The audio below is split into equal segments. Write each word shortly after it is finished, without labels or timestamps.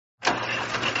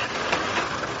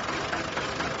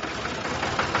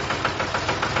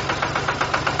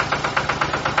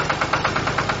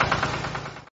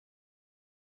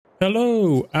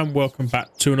Hello and welcome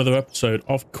back to another episode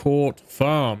of Court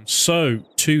Farm. So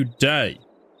today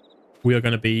we are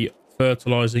going to be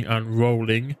fertilizing and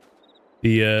rolling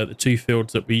the two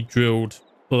fields that we drilled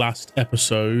last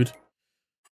episode.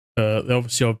 They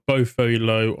obviously are both very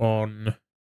low on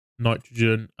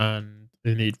nitrogen and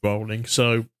they need rolling.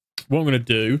 So what I'm going to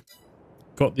do,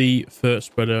 got the fert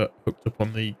spreader hooked up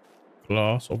on the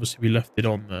glass. Obviously we left it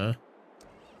on there,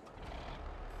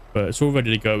 but it's all ready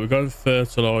to go. We're going to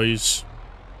fertilize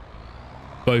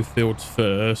both fields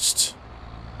first,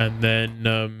 and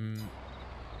then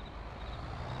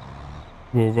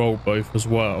we'll roll both as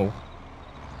well.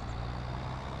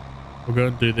 We're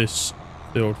going to do this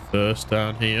field first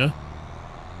down here.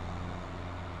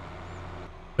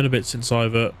 Been a bit since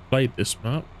I've played this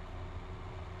map,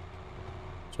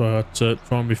 so I had to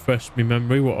try and refresh my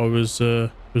memory what I was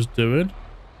doing.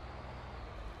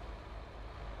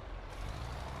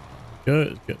 Go,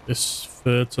 let's get this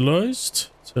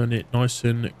fertilized. Turn it nice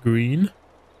and green.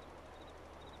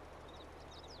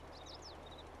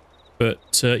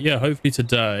 But yeah, hopefully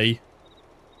today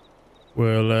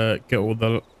we'll get all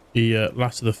the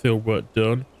last of the field work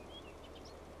done.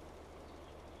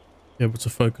 Be able to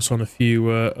focus on a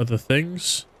few other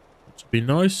things, which would be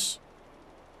nice.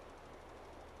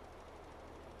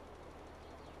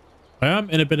 I am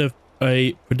in a bit of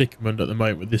a predicament at the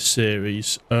moment with this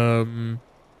series.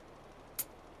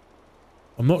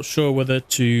 I'm not sure whether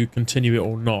to continue it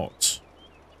or not.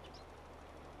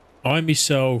 I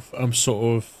myself am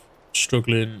sort of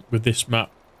struggling with this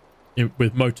map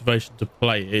with motivation to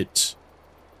play it.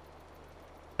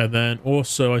 And then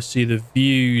also I see the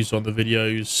views on the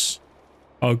videos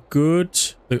are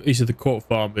good. These are the Court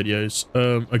Farm videos.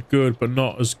 Are good, but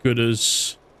not as good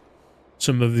as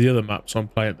some of the other maps I'm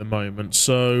playing at the moment.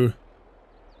 So,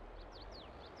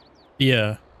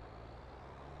 yeah.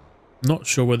 Not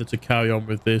sure whether to carry on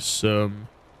with this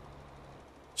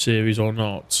series or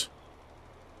not.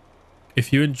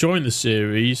 If you're enjoying the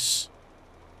series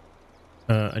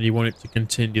and you want it to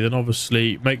continue, then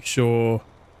obviously make sure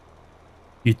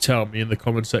you tell me in the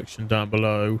comment section down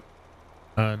below.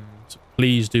 And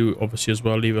please do obviously as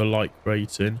well leave a like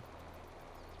rating.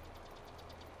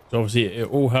 So obviously it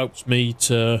all helps me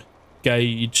to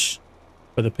gauge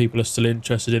whether people are still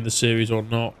interested in the series or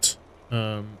not.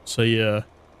 So yeah.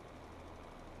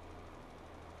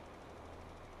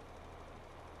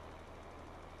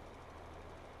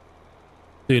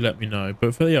 Do let me know,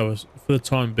 but for the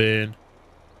time being,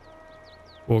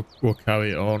 we'll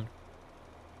carry it on.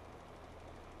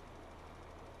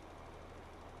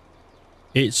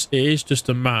 It is just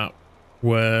a map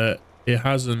where it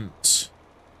hasn't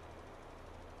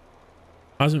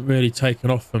really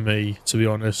taken off for me, to be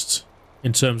honest,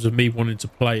 in terms of me wanting to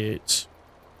play it.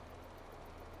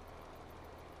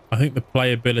 I think the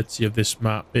playability of this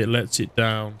map, it lets it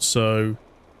down, so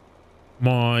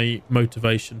my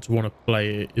motivation to want to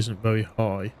play it isn't very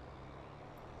high,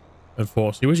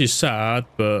 unfortunately, which is sad,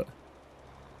 but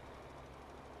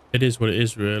it is what it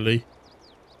is, really.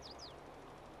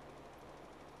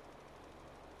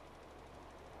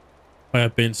 I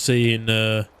have been seeing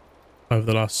over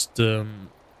the last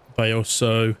day or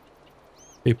so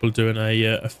people doing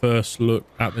a first look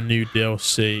at the new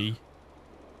DLC.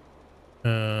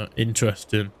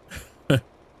 Interesting.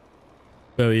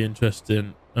 Very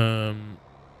interesting.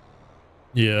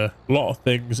 Yeah, a lot of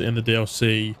things in the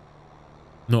DLC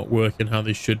not working how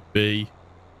they should be.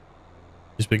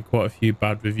 There's been quite a few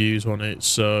bad reviews on it,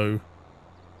 so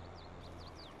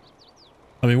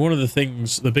I mean, one of the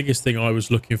things, the biggest thing I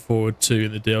was looking forward to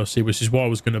in the DLC, which is why I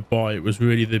was going to buy it, was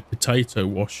really the potato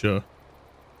washer.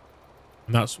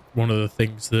 And that's one of the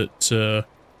things that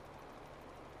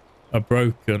are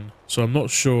broken. So I'm not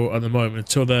sure at the moment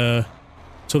until the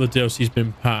DLC's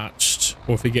been patched,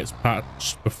 or if it gets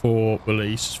patched before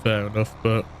release, fair enough,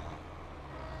 but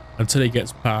until it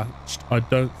gets patched, I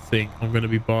don't think I'm going to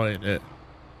be buying it,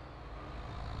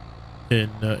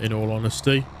 in all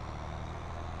honesty.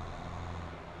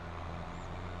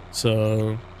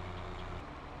 So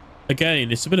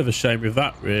again, it's a bit of a shame with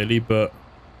that, really, but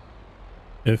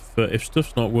if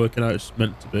stuff's not working out as it's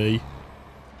meant to be,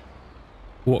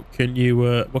 what can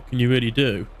you really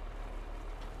do?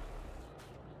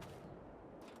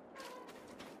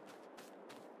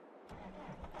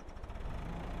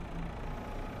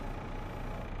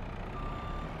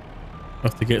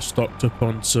 Have to get stocked up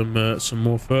on some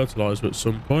more fertilizer at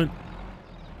some point.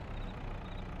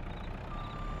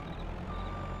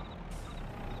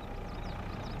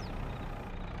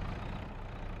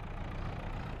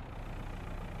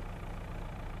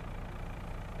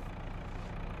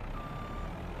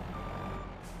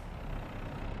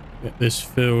 Get this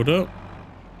filled up.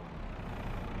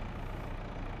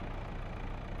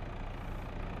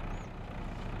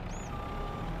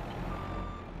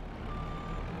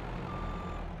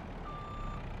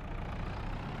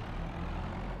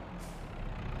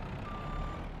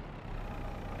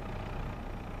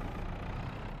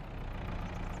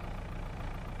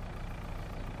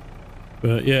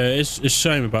 But yeah, it's a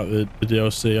shame about the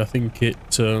DLC. I think it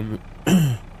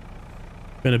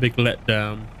been a big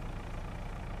letdown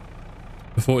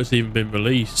before it's even been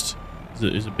released.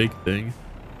 Is a big thing.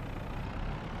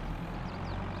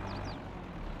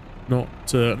 Not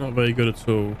very good at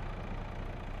all.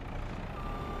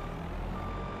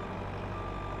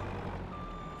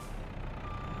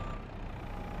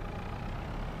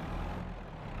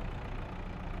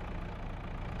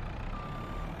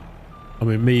 I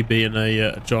mean, me being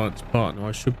a Giants partner,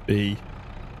 I should be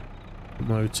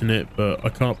promoting it, but I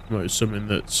can't promote something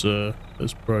that's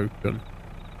broken.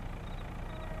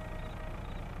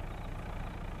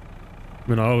 I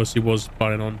mean, I obviously was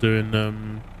planning on doing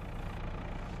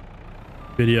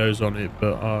videos on it,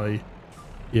 but I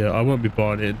won't be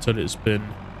buying it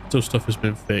until stuff has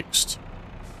been fixed.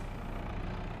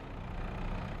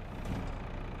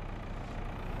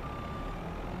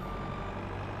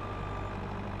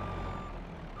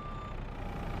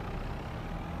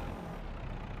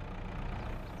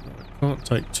 Can't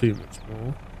take too much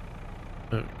more.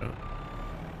 There we go.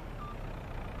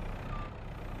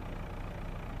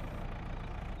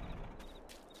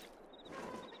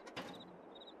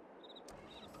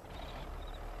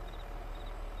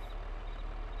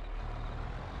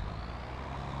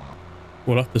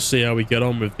 We'll have to see how we get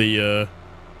on with the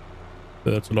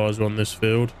fertilizer on this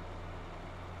field.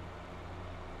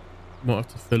 Might have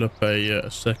to fill up a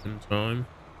second time.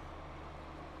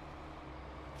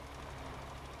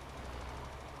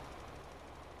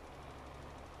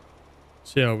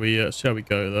 See how we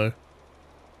go though.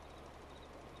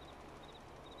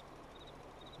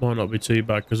 Might not be too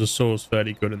bad because the soil's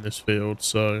fairly good in this field,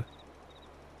 so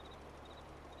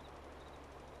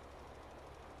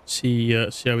see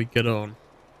how we get on.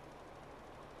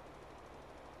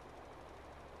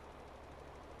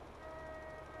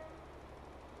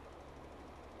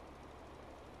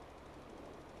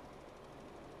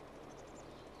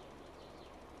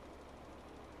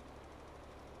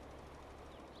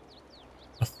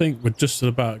 I think we're just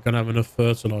about going to have enough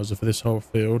fertilizer for this whole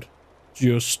field.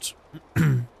 Just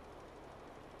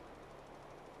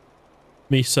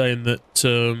me saying that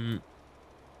the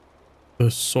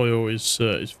soil is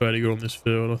fairly good on this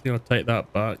field. I think I'll take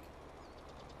that back.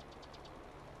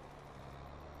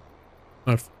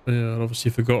 I'd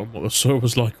obviously forgotten what the soil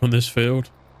was like on this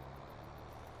field.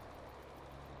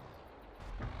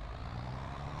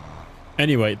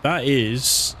 Anyway, that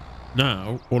is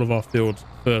now all of our fields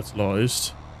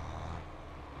fertilized.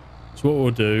 So what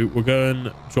we'll do, we'll go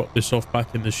and drop this off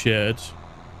back in the shed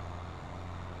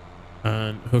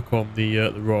and hook on the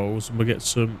rolls, and we'll get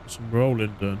some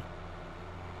rolling done.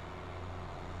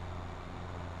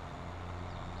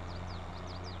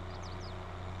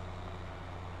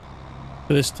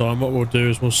 For this time, what we'll do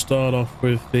is we'll start off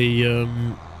with the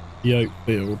oat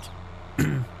field.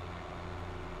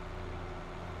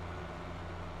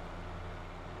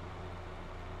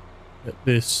 Get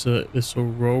this all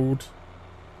rolled.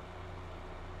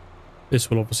 This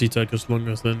will obviously take us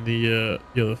longer than the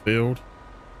other field.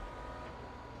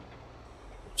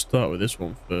 We'll start with this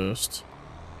one first.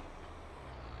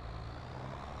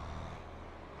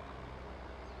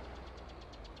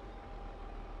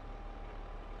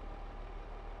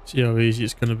 See how easy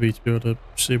it's going to be able to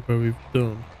see where we've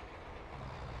done.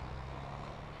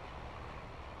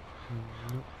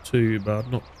 Not too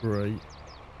bad, not great.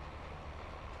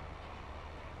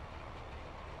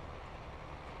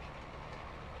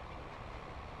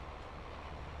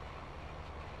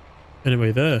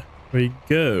 Anyway, there we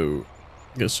go.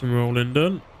 Get some rolling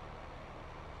done.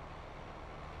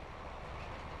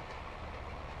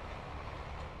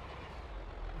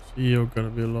 So you're going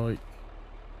to be like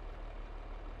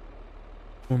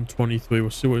 123.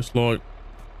 We'll see what it's like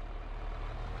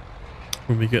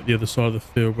when we get the other side of the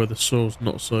field where the soil's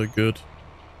not so good.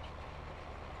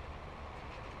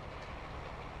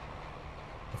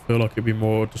 I feel like it'd be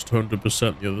more just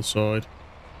 100% the other side,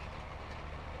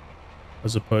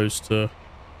 as opposed to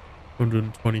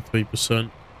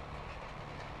 123%.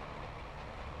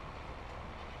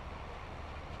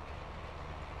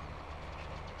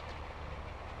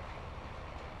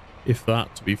 If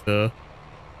that, to be fair.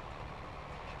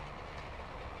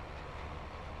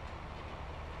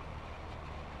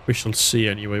 We shall see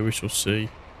anyway, we shall see.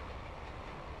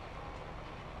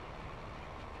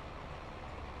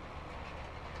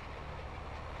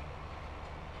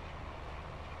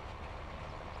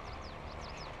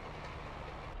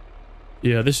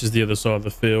 Yeah, this is the other side of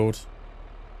the field.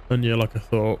 And yeah, like I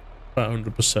thought, about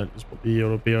 100% is what the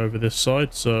yield will be over this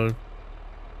side, so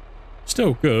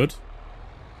still good.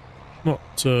 Not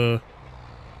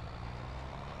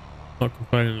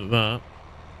complaining at that.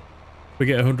 we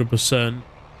get 100%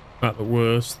 at the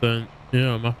worst, then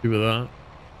yeah, I'm happy with that.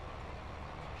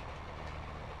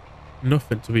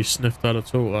 Nothing to be sniffed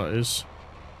at all, that is.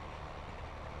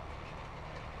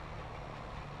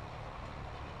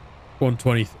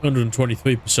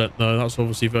 123% though, that's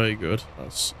obviously very good.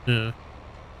 That's, yeah,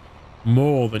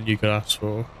 more than you could ask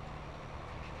for.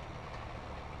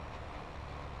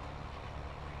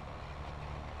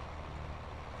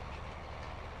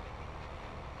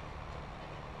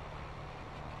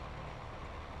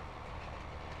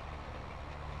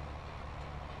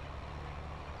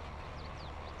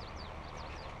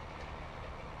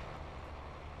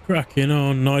 Cracking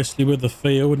on nicely with the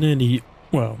field, nearly,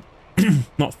 well,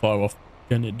 not far off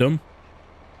getting it done.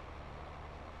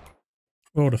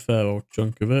 Rolled a fair old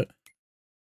chunk of it.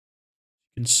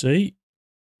 You can see.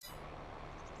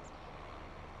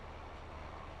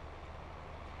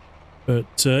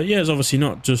 But yeah, there's obviously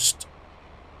not just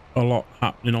a lot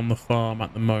happening on the farm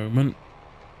at the moment.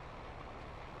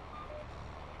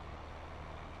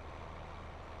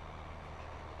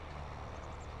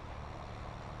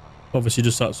 Obviously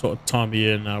just that sort of time of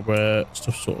year now where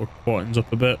stuff sort of quietens up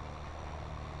a bit.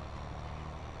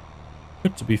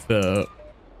 But to be fair,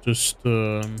 just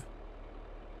hire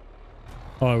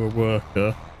a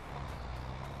worker.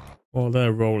 While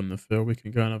they're rolling the field, we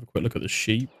can go and have a quick look at the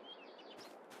sheep.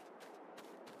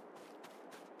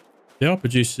 They are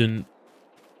producing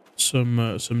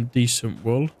some decent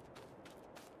wool.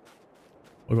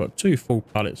 I've got 2 full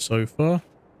pallets so far,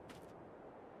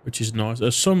 which is nice.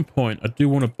 At some point, I do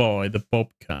want to buy the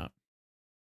Bobcat.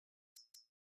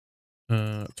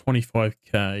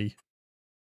 25k.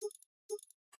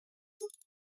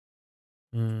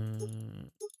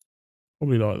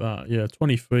 Probably like that. Yeah,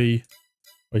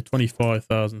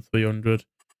 25,300.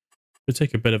 We'll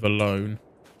take a bit of a loan.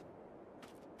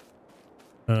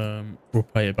 We'll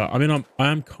pay it back. I mean, I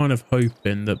am kind of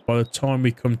hoping that by the time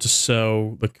we come to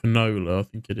sell the canola, I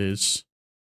think it is,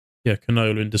 yeah,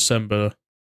 canola in December,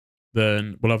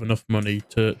 then we'll have enough money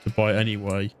to buy it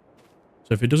anyway.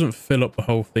 So if it doesn't fill up the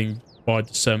whole thing by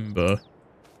December,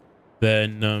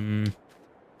 then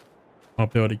I'll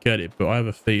be able to get it. But I have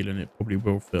a feeling it probably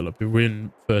will fill up. If we're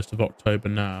in 1st of October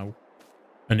now,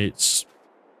 and it's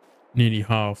nearly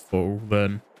half full,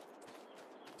 then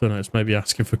I don't know, it's maybe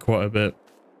asking for quite a bit.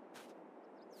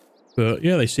 But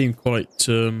yeah, they seem quite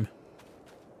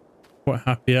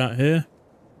happy out here.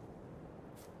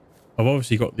 I've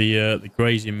obviously got the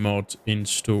grazing mod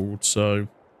installed, so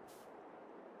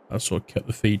that sort of kept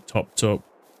the feed topped up.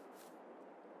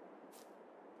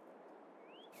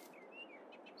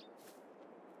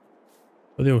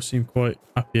 But they all seem quite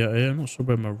happy out here. I'm not sure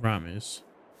where my ram is.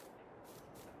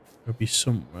 It'll be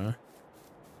somewhere.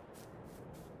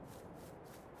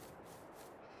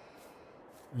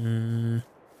 Is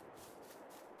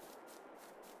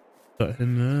that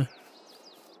him there?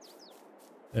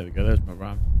 There we go, there's my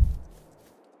ram.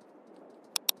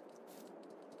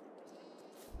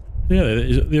 Yeah,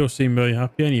 they all seem very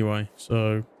happy anyway.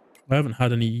 So I haven't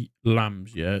had any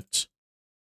lambs yet.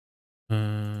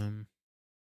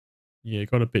 Yeah,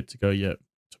 got a bit to go yet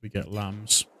till we get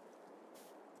lambs.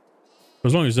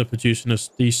 As long as they're producing us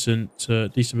decent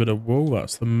bit of wool,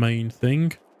 that's the main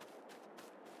thing.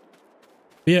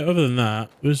 But yeah, other than that,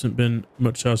 there hasn't been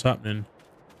much else happening.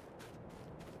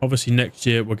 Obviously, next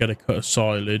year we'll get a cut of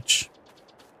silage,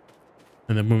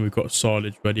 and then when we've got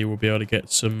silage ready, we'll be able to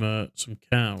get some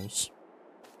cows,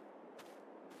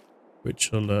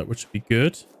 which will be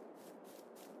good.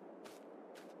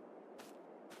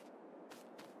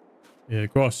 Yeah,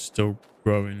 grass is still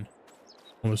growing.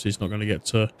 Obviously, it's not going to get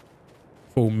to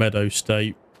full meadow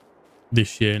state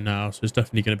this year now, so it's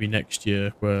definitely going to be next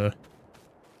year where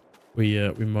we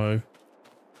mow.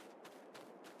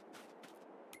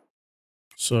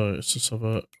 So let's just have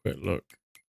a quick look.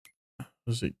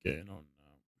 How's it getting on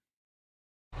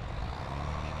now?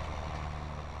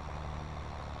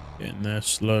 Getting there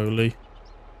slowly.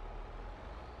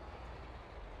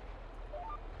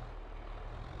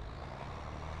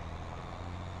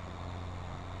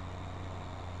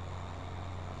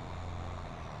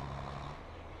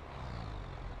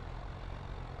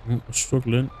 We're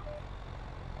struggling.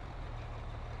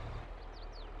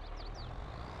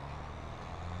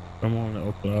 Come on,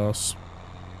 little glass.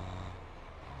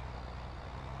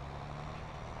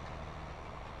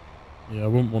 Yeah, I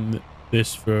wouldn't want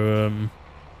this for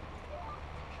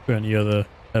any other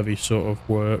heavy sort of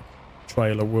work,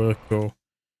 trailer work or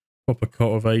proper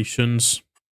cultivations.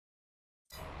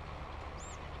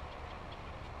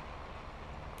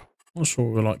 Not sure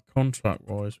what we're like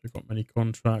contract-wise. We've got many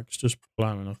contracts. Just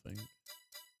ploughing, I think.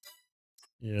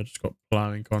 Yeah, just got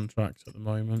ploughing contracts at the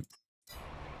moment.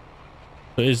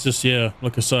 But it's just, yeah,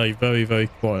 like I say, very, very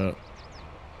quiet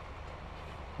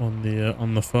on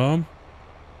the farm.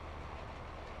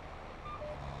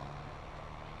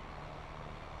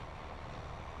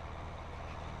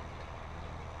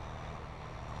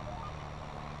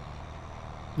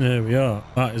 There we are.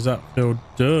 That is that field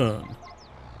done.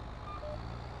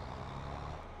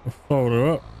 We'll fold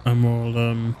her up and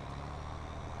we'll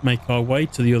make our way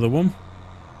to the other one.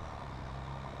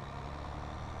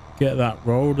 Get that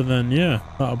rolled, and then yeah,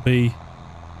 that'll be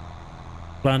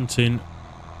planting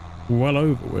well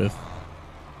over with.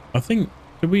 I think,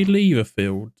 did we leave a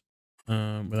field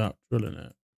without drilling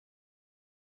it?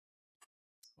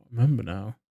 I can't remember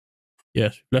now.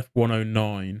 Yes, we left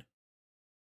 109,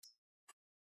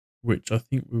 which I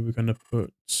think we were going to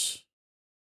put.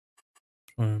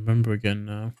 I remember again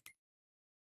now.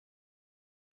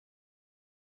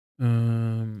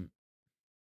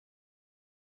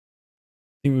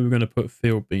 I think we were going to put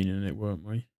field bean in it, weren't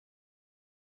we?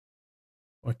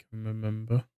 I can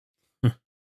remember.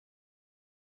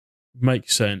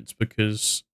 Makes sense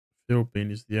because field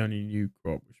bean is the only new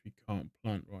crop which we can't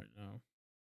plant right now.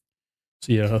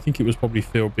 So yeah, I think it was probably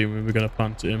field bean when we were going to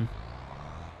plant it in.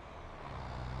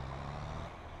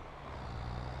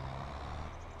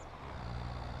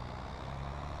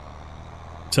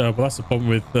 But that's the problem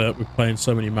with playing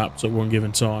so many maps at one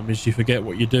given time, is you forget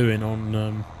what you're doing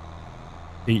on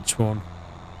each one.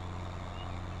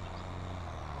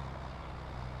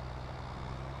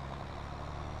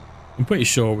 I'm pretty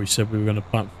sure we said we were going to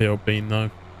plant field bean though.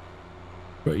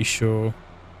 Pretty sure.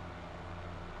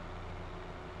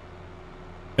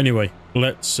 Anyway,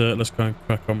 let's go and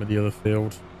crack on with the other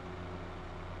field.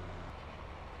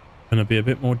 Going to be a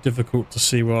bit more difficult to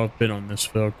see where I've been on this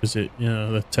field because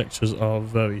the textures are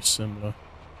very similar.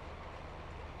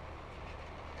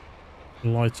 The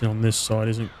lighting on this side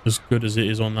isn't as good as it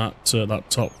is on that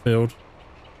that top field.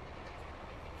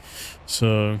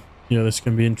 So yeah, this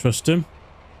can be interesting.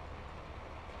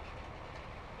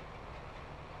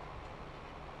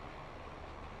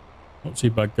 Not too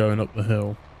bad going up the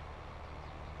hill.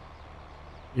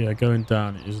 Yeah, going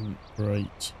down it isn't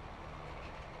great.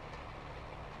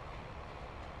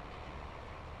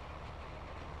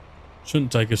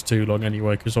 Shouldn't take us too long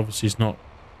anyway, because obviously it's not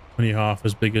only half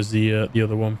as big as the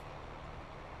other one.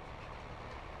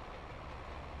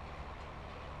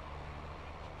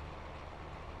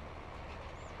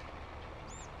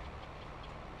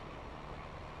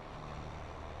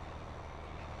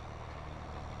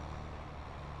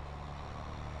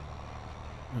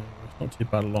 It's not too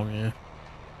bad along here.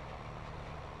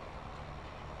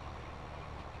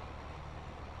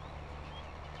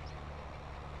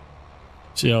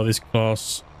 See how this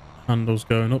class handles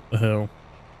going up the hill.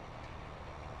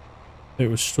 It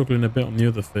was struggling a bit on the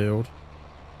other field.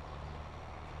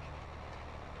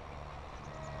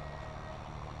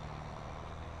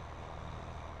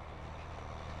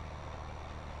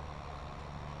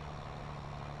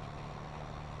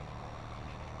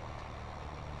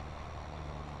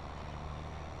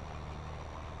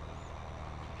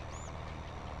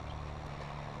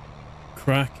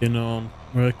 Cracking on.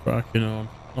 We're cracking on.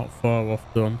 Not far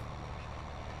off done.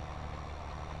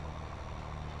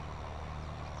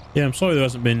 Yeah, I'm sorry there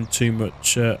hasn't been too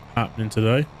much happening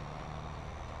today.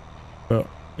 But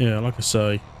yeah, like I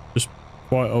say, just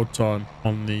quite old time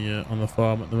on the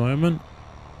farm at the moment.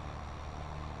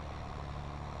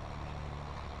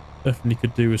 Definitely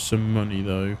could do with some money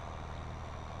though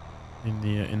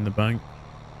in the bank.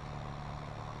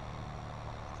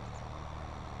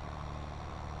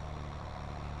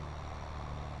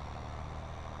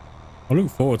 I look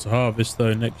forward to harvest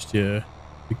though next year.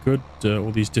 Be good,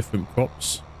 all these different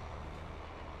crops.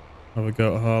 Have a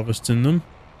go at harvesting them.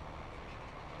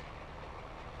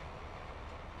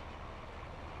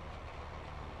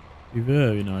 Be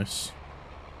very nice.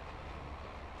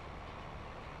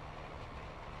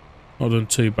 Not done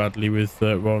too badly with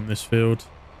rolling this field.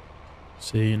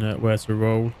 Seeing where to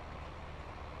roll.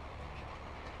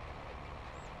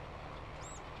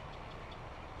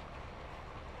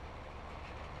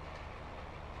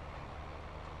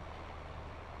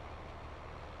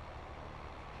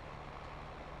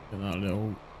 That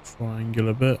little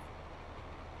triangular bit.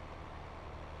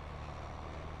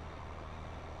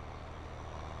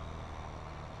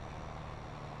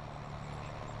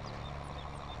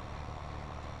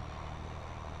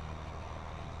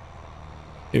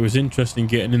 It was interesting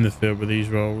getting in the field with these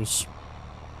rolls.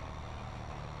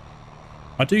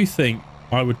 I do think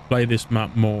I would play this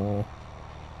map more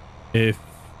if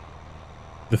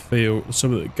the field,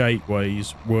 some of the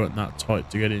gateways weren't that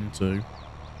tight to get into.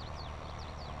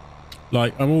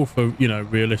 Like, I'm all for, you know,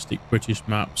 realistic British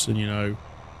maps and, you know,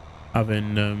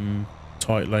 having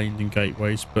tight lanes and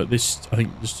gateways, but this, I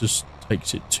think this just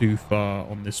takes it too far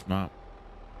on this map.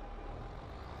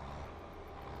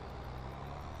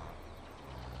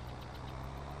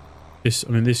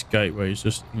 This gateway is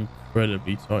just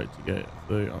incredibly tight to get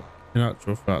through. In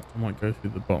actual fact, I might go through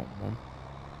the bottom one.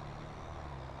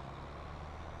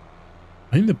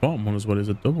 I think the bottom one as well is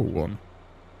a double one.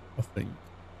 I think.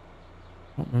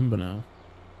 I can't remember now.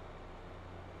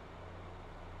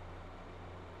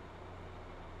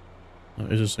 No,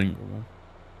 it is a single one.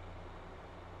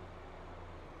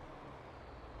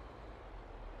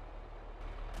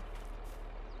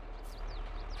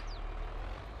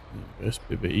 It's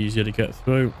a bit easier to get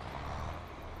through,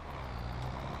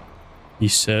 he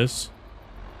says,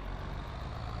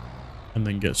 and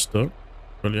then get stuck.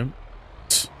 Brilliant.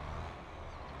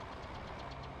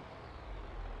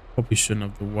 Probably shouldn't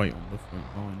have the weight on the front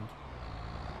line.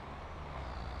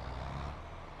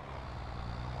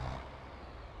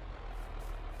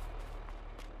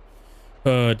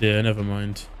 Oh dear, never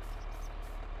mind.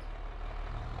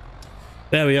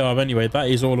 There we are. Anyway, that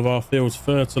is all of our fields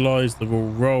fertilized. They're all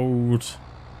rolled.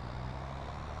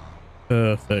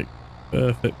 Perfect.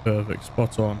 Perfect, perfect.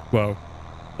 Spot on. Well,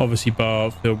 obviously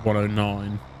bar field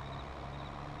 109.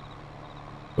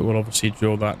 But we'll obviously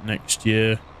drill that next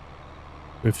year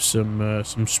with some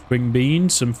spring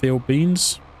beans, some field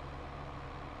beans.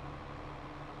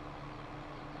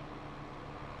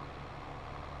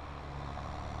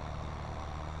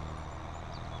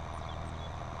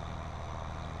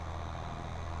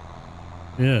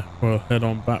 Yeah, we'll head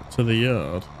on back to the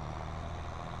yard.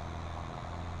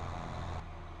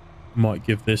 Might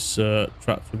give this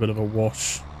tractor a bit of a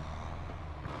wash.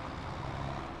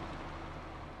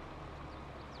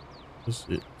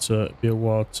 It'll be a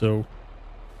while till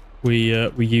we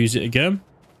use it again.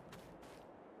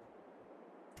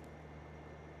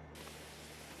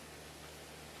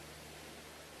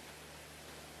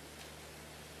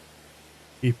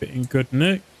 Keep it in good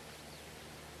nick.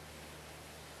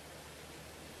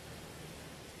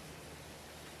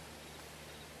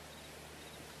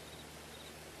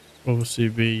 Obviously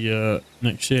be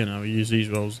next year now we use these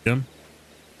rolls again.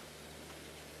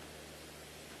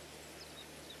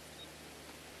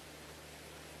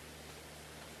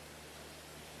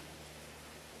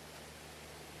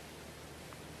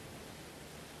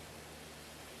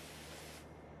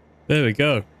 There we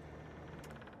go.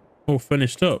 All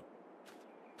finished up.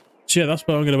 So yeah, that's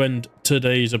where I'm going to end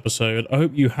today's episode. I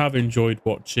hope you have enjoyed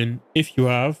watching. If you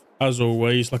have, as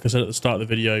always, like I said at the start of the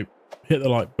video, hit the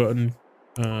like button.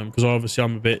 Because obviously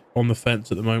I'm a bit on the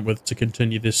fence at the moment whether to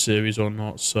continue this series or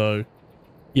not. So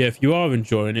yeah, if you are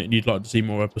enjoying it and you'd like to see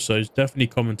more episodes, definitely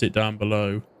comment it down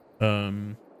below.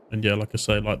 And yeah, like I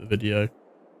say, like the video.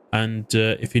 And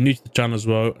if you're new to the channel as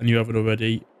well and you haven't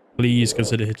already, please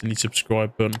consider hitting the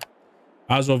subscribe button.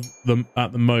 As of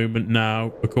at the moment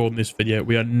now, recording this video,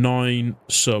 we are 9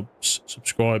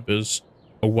 subscribers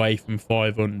away from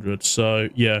 500. So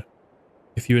yeah,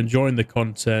 if you're enjoying the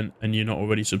content and you're not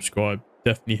already subscribed,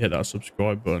 definitely hit that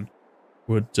subscribe button.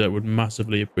 Would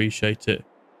massively appreciate it.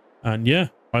 And yeah,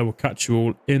 I will catch you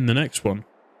all in the next one.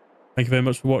 Thank you very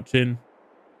much for watching.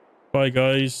 Bye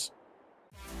guys.